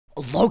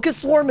Locust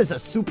Swarm is a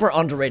super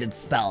underrated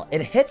spell.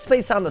 It hits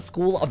based on the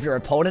school of your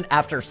opponent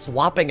after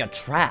swapping a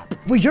trap.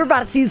 What you're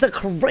about to see is a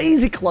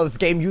crazy close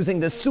game using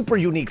this super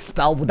unique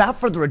spell. Without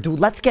further ado,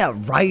 let's get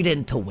right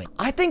into it.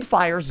 I think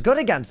fire's good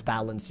against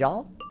balance,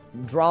 y'all.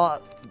 Draw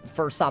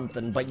for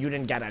something, but you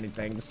didn't get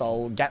anything,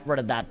 so get rid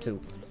of that too.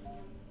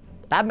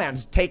 That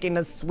man's taking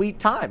his sweet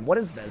time. What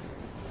is this?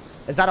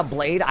 Is that a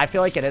blade? I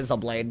feel like it is a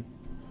blade.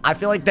 I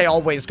feel like they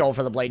always go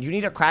for the blade. You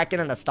need a Kraken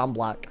and a stun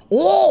block.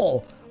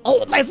 Oh!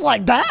 Oh, it's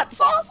like that,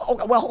 Sauce?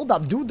 Okay, well, hold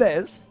up. Do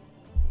this.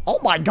 Oh,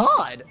 my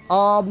God.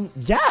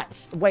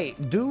 Yes. Wait,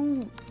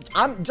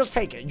 just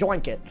take it.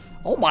 Yoink it.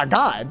 Oh, my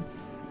God.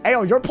 Hey,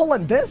 you're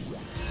pulling this?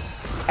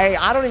 Hey,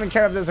 I don't even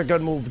care if this is a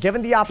good move.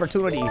 Given the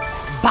opportunity.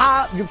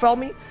 Bah, you feel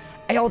me?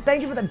 Hey,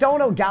 thank you for the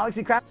dono,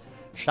 Galaxy Craft.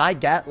 Should I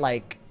get,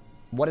 like,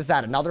 what is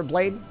that? Another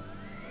blade?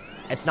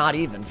 It's not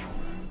even.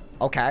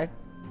 Okay.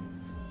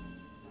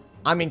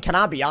 I mean, can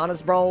I be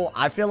honest, bro?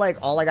 I feel like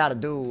all I gotta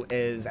do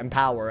is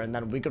empower, and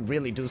then we could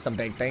really do some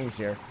big things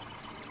here.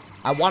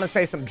 I want to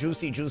say some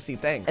juicy, juicy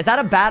things. Is that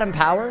a bad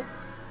empower?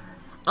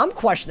 I'm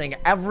questioning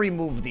every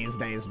move these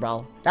days,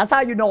 bro. That's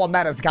how you know a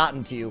meta's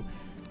gotten to you.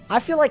 I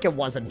feel like it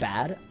wasn't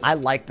bad. I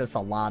like this a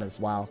lot as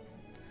well.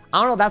 I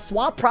don't know, that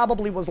swap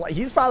probably was like,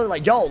 he's probably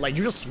like, yo, like,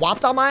 you just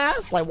swapped on my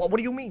ass? Like, what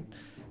do you mean?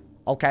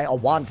 Okay, I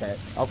want it.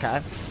 Okay.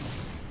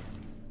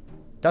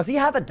 Does he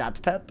have a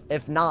death pip?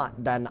 If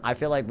not, then I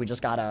feel like we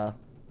just gotta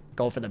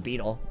go for the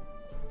beetle.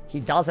 He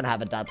doesn't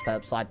have a death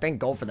pip, so I think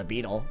go for the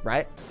beetle,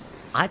 right?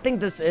 I think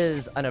this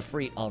is an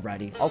Ifrit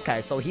already.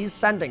 Okay, so he's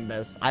sending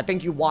this. I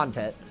think you want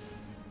it.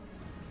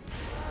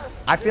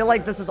 I feel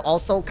like this is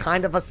also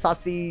kind of a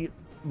sussy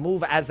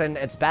move, as in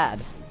it's bad.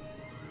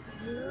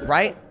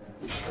 Right?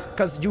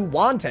 Because you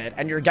want it,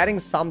 and you're getting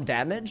some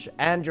damage,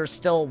 and you're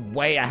still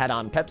way ahead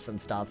on pips and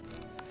stuff.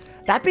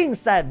 That being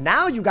said,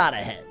 now you gotta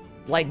hit.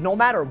 Like, no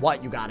matter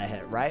what, you gotta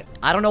hit, right?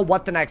 I don't know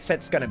what the next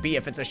hit's gonna be.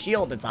 If it's a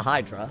shield, it's a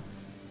Hydra.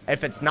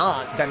 If it's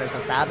not, then it's a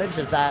Savage.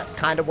 Is that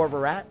kind of where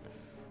we're at?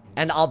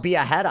 And I'll be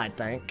ahead, I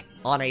think,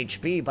 on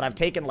HP. But I've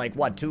taken, like,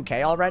 what,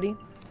 2K already?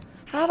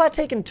 How have I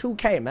taken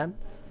 2K, man?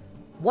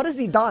 What has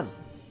he done?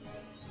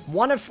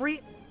 One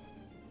Ifrit?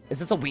 Is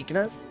this a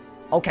weakness?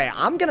 Okay,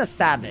 I'm gonna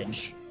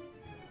Savage.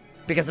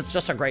 Because it's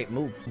just a great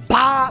move.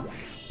 Bah!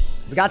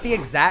 We got the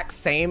exact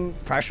same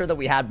pressure that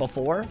we had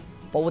before,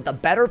 but with a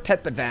better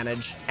pip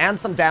advantage and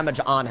some damage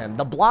on him.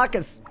 The block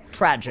is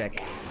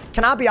tragic.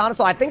 Can I be honest?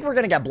 So I think we're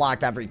going to get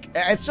blocked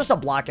it's just a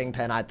blocking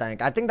pin, I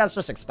think. I think that's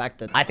just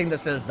expected. I think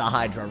this is the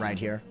Hydra right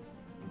here.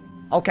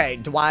 Okay,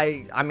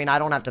 I mean, I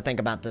don't have to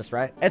think about this,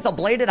 right? It's a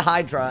bladed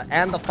Hydra,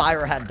 and the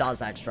Firehead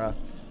does extra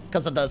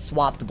because of the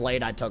swapped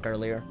blade I took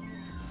earlier.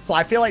 So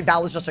I feel like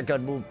that was just a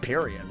good move,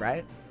 period,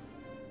 right?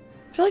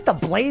 I feel like the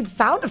blade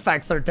sound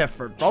effects are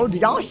different, bro. Do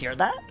y'all hear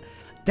that?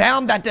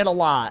 Damn, that did a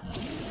lot.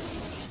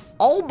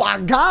 Oh my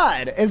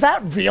God, is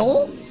that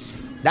real?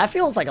 That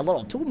feels like a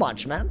little too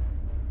much, man.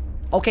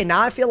 Okay,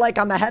 now I feel like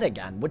I'm ahead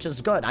again, which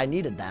is good. I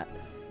needed that.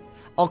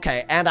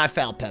 Okay, and I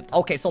fail pipped.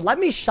 Okay, so let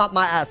me shut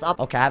my ass up.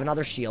 Okay, I have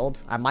another shield.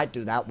 I might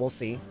do that. We'll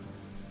see.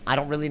 I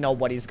don't really know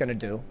what he's gonna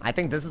do. I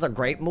think this is a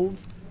great move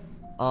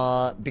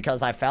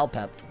because I fail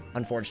pipped,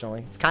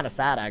 unfortunately. It's kind of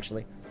sad,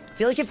 actually. I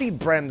feel like if he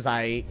brims,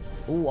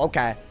 Ooh,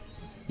 okay.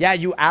 Yeah,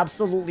 you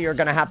absolutely are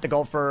going to have to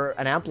go for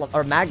an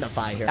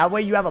magnify here. That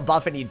way you have a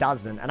buff and he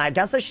doesn't. And I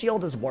guess a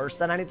shield is worse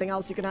than anything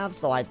else you can have.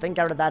 So I think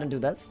get rid of that and do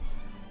this.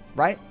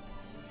 Right?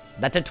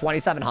 That did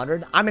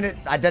 2,700. I mean,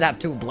 I did have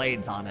 2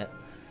 blades on it.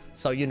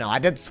 So, you know, I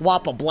did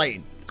swap a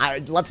blade.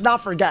 Let's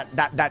not forget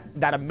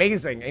that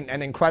amazing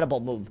and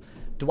incredible move.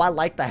 Do I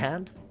like the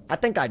hand? I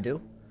think I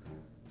do.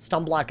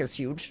 Stun block is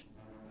huge.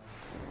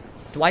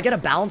 Do I get a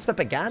balance pip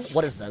again?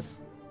 What is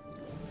this?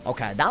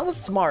 Okay, that was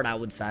smart, I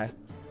would say.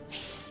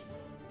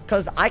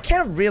 Because I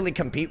can't really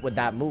compete with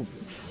that move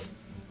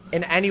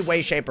in any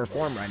way, shape, or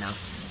form right now.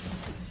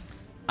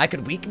 I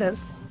could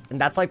weakness,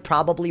 and that's like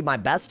probably my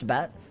best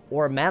bet,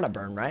 or a mana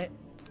burn, right?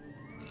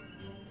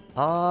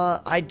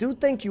 I do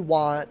think you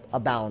want a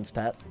balance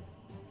pet.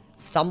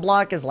 Stun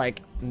block is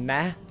like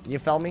meh, you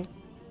feel me?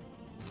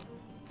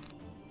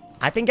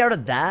 I think out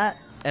of that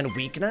and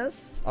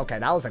weakness. Okay,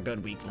 that was a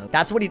good weakness.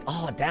 That's what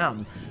oh,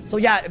 damn. So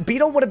yeah,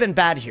 Beetle would have been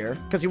bad here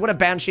because he would have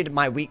bansheed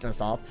my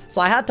weakness off. So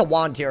I had to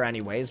wand here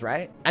anyways,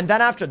 right? And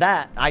then after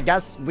that, I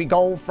guess we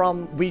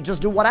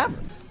just do whatever.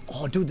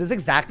 Oh, dude, this is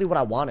exactly what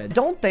I wanted.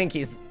 I think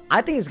he's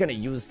going to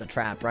use the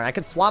trap, right? I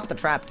could swap the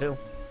trap too.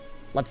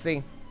 Let's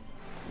see.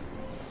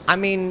 I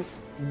mean,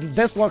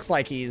 this looks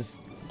like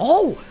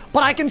oh,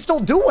 but I can still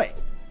do it.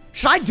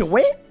 Should I do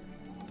it?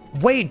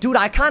 Wait, dude,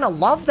 I kind of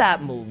love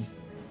that move.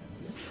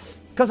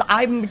 Because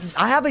I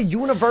have a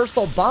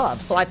universal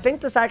buff, so I think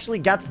this actually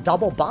gets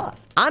double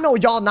buffed. I know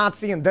y'all not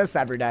seeing this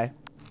every day.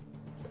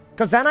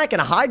 Because then I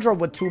can Hydra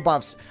with 2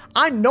 buffs.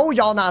 I know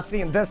y'all not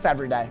seeing this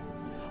every day.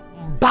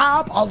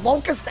 Bob, a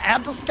Locust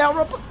and a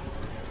Scarab.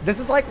 This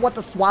is like what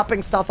the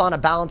swapping stuff on a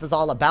balance is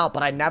all about,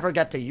 but I never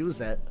get to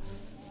use it.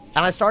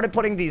 And I started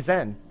putting these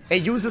in.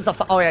 It uses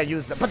oh yeah, it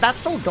uses it. But that's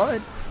still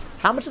good.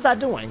 How much is that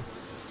doing?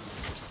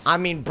 I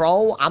mean,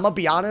 bro, I'm gonna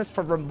be honest,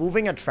 for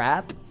removing a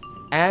trap,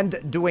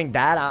 and doing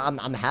that,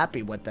 I'm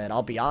happy with it,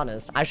 I'll be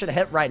honest. I should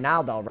hit right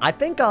now, though. I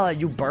think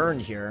you burn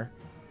here,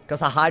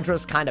 because a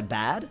Hydra's kind of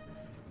bad,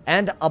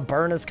 and a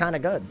burn is kind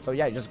of good. So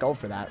yeah, you just go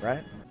for that,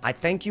 right? I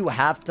think you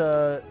have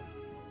to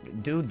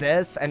do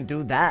this and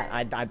do that.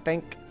 I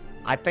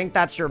think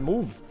that's your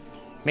move.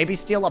 Maybe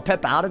steal a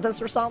pip out of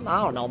this or something?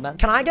 I don't know, man.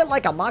 Can I get,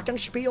 like, a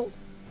Mockenspiel?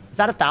 Is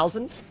that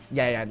 1,000?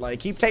 Yeah, like,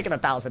 keep taking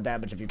 1,000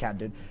 damage if you can,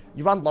 dude.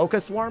 You run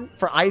Locust Swarm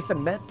for Ice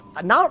and Myth?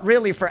 Not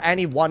really for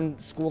any one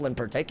school in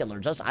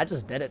particular. I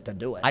just did it to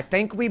do it. I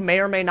think we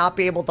may or may not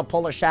be able to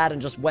pull a Shad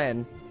and just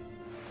win.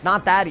 It's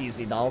not that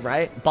easy, though,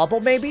 right? Bubble,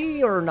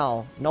 maybe? Or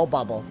no? No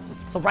bubble.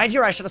 So right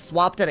here, I should have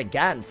swapped it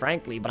again,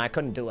 frankly, but I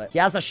couldn't do it. He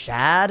has a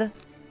Shad,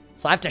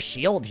 so I have to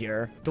shield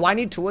here. Do I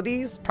need 2 of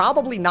these?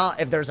 Probably not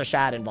if there's a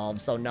Shad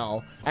involved, so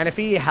no. And if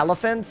he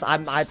Elephants,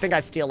 I think I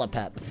steal a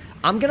pip.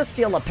 I'm gonna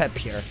steal a pip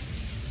here.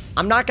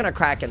 I'm not gonna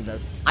crack in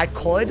this. I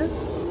could,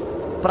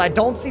 but I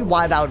don't see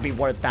why that would be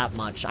worth that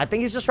much. I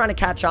think he's just trying to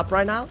catch up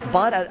right now.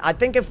 But I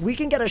think if we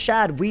can get a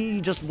Shad,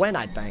 we just win,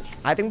 I think.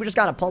 I think we just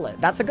gotta pull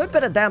it. That's a good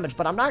bit of damage,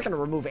 but I'm not gonna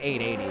remove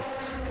 880.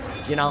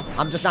 You know,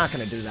 I'm just not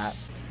gonna do that.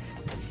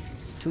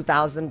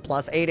 2,000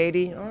 plus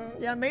 880?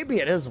 Yeah, maybe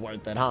it is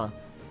worth it, huh?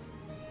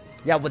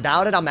 Yeah,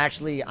 without it, I'm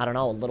actually, I don't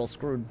know, a little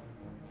screwed.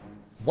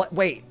 What?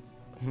 Wait.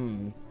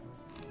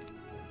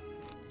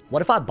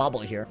 What if I bubble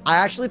here? I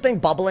actually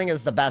think bubbling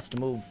is the best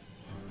move.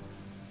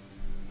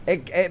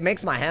 It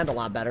makes my hand a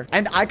lot better.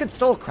 And I could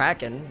still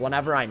Kraken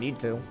whenever I need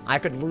to. I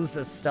could lose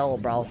this still,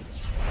 bro.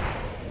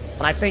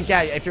 But I think,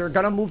 yeah, if you're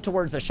gonna move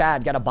towards a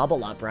Shad, get a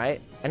bubble up,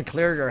 right? And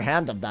clear your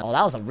hand of that. Oh,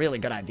 that was a really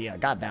good idea.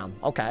 Goddamn.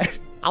 Okay.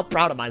 I'm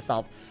proud of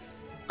myself.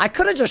 I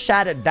could have just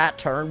Shadded that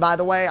turn, by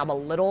the way. I'm a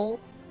little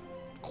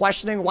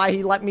questioning why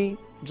he let me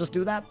just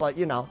do that, but,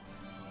 you know.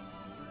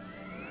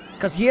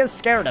 Because he is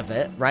scared of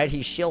it, right?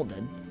 He's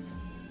shielded.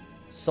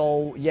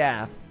 So,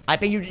 yeah. I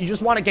think you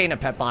just want to gain a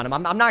pip on him.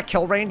 I'm not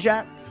kill range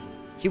yet.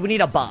 He would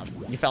need a buff.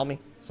 You feel me?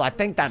 So I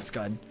think that's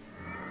good.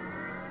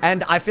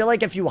 And I feel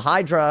like if you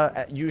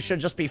Hydra, you should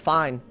just be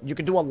fine. You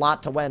can do a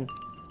lot to win.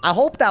 I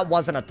hope that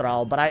wasn't a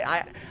throw, but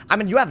I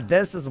mean, you have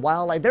this as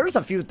well. Like, there's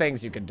a few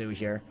things you could do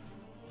here.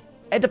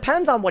 It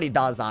depends on what he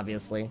does,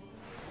 obviously.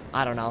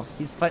 I don't know.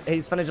 He's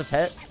finna just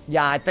hit.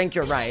 Yeah, I think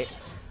you're right.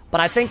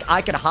 But I think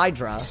I could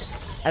Hydra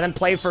and then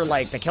play for,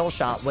 like, the kill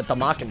shot with the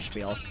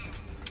Mockenspiel.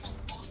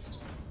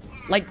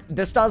 Like,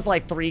 this does,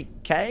 like,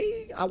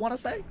 3k, I want to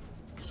say.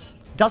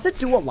 Does it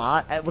do a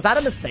lot? Was that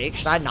a mistake?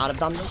 Should I not have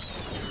done this?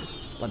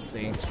 Let's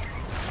see.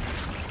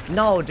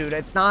 No, dude,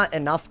 it's not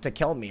enough to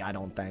kill me, I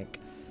don't think.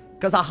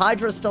 Because a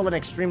Hydra is still an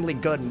extremely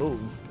good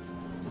move.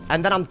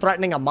 And then I'm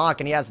threatening a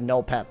Mock and he has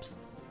no peps.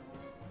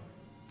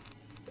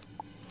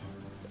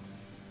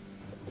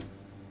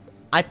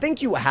 I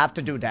think you have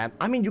to do damage.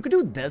 I mean, you could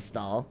do this,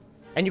 though.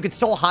 And you could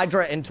still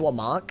Hydra into a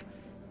Mock.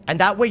 And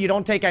that way you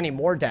don't take any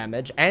more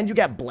damage. And you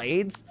get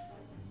blades.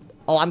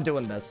 Oh, I'm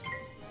doing this.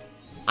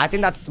 I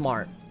think that's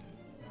smart.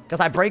 Because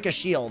I break a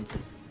shield.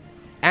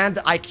 And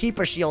I keep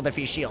a shield if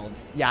he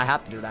shields. Yeah, I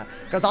have to do that.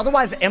 Because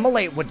otherwise,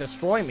 Immolate would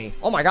destroy me.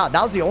 Oh my god,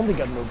 that was the only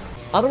good move.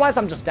 Otherwise,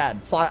 I'm just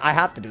dead. So I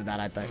have to do that,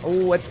 I think.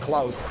 Oh, it's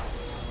close.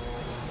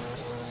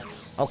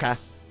 Okay.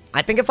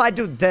 I think if I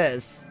do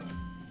this,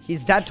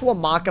 he's dead to a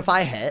Mock if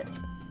I hit.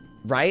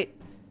 Right?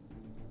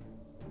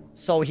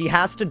 So he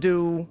has to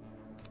do...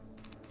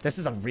 This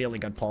is a really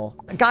good pull.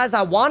 Guys,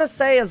 I want to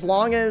say as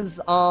long as,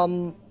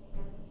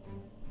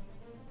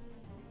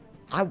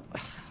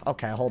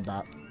 Okay, hold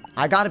up.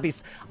 I gotta be...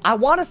 I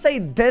want to say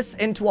this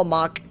into a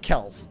Mock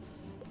kills.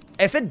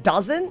 If it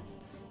doesn't,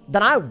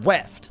 then I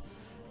whiffed.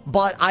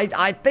 But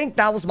I think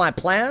that was my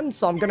plan,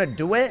 so I'm gonna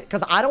do it.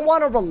 Because I don't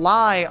want to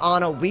rely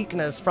on a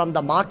weakness from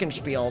the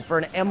Mockenspiel for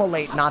an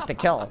Immolate not to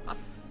kill.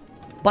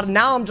 But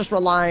now I'm just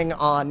relying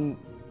on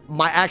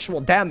my actual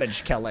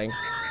damage killing.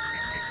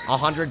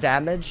 100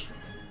 damage.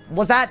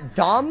 Was that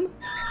dumb?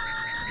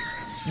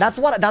 That's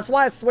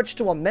why I switched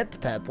to a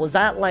Myth Pip. Was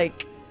that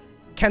like...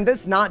 Can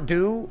this not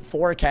do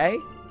 4k?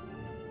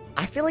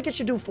 I feel like it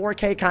should do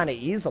 4k kind of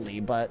easily,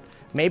 but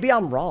maybe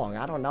I'm wrong.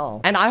 I don't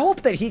know. And I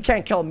hope that he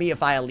can't kill me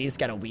if I at least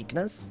get a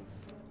weakness.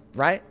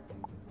 Right?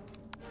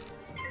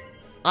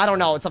 I don't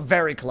know. It's a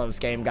very close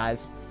game,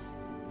 guys.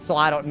 So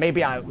I don't...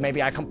 Maybe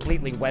I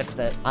completely whiffed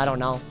it. I don't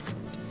know.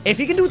 If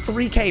he can do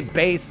 3k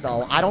base,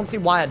 though, I don't see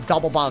why a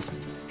double buffed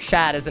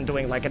Shad isn't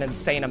doing, like, an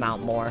insane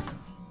amount more.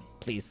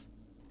 Please.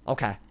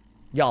 Okay.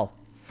 Yo.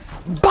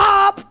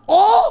 Bop!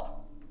 Oh!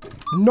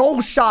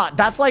 No shot.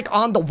 That's like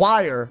on the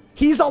wire.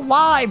 He's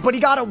alive, but he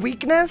got a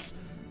weakness?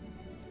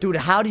 Dude,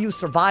 how do you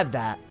survive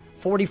that?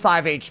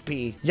 45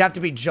 HP. You have to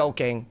be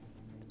joking.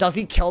 Does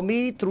he kill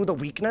me through the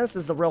weakness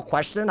is the real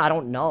question? I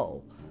don't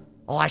know.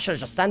 Oh, I should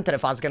have just sent it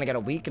if I was gonna get a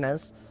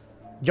weakness.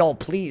 Yo,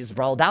 please,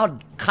 bro. That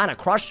would kind of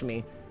crush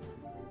me.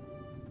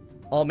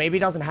 Oh, maybe he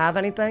doesn't have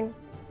anything?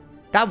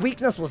 That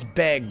weakness was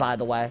big, by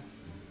the way.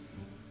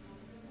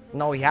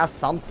 No, he has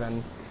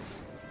something.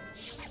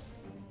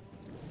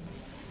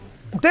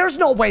 There's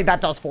no way that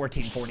does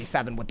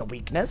 1447 with the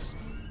weakness.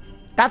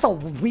 That's a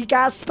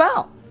weak-ass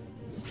spell.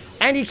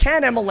 And he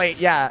can Immolate,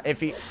 yeah, if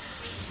he...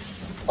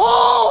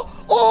 Oh!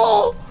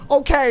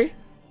 Okay.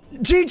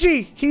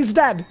 GG. He's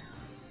dead.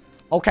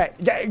 Okay.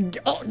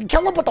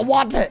 Kill him with the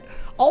wand hit.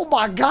 Oh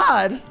my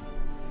god.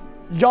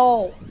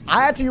 Yo,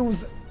 I had to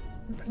use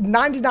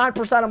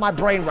 99% of my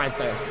brain right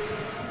there.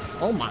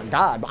 Oh my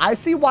god. I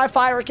see why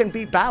fire can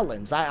beat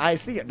balance. I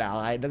see it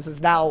now. This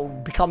is now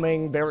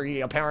becoming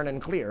very apparent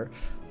and clear.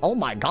 Oh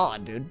my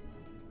god, dude.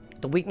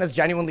 The weakness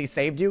genuinely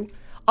saved you?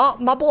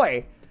 My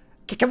boy.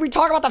 Can we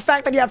talk about the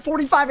fact that you had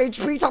 45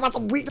 HP? Talk about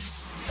some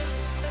weakness.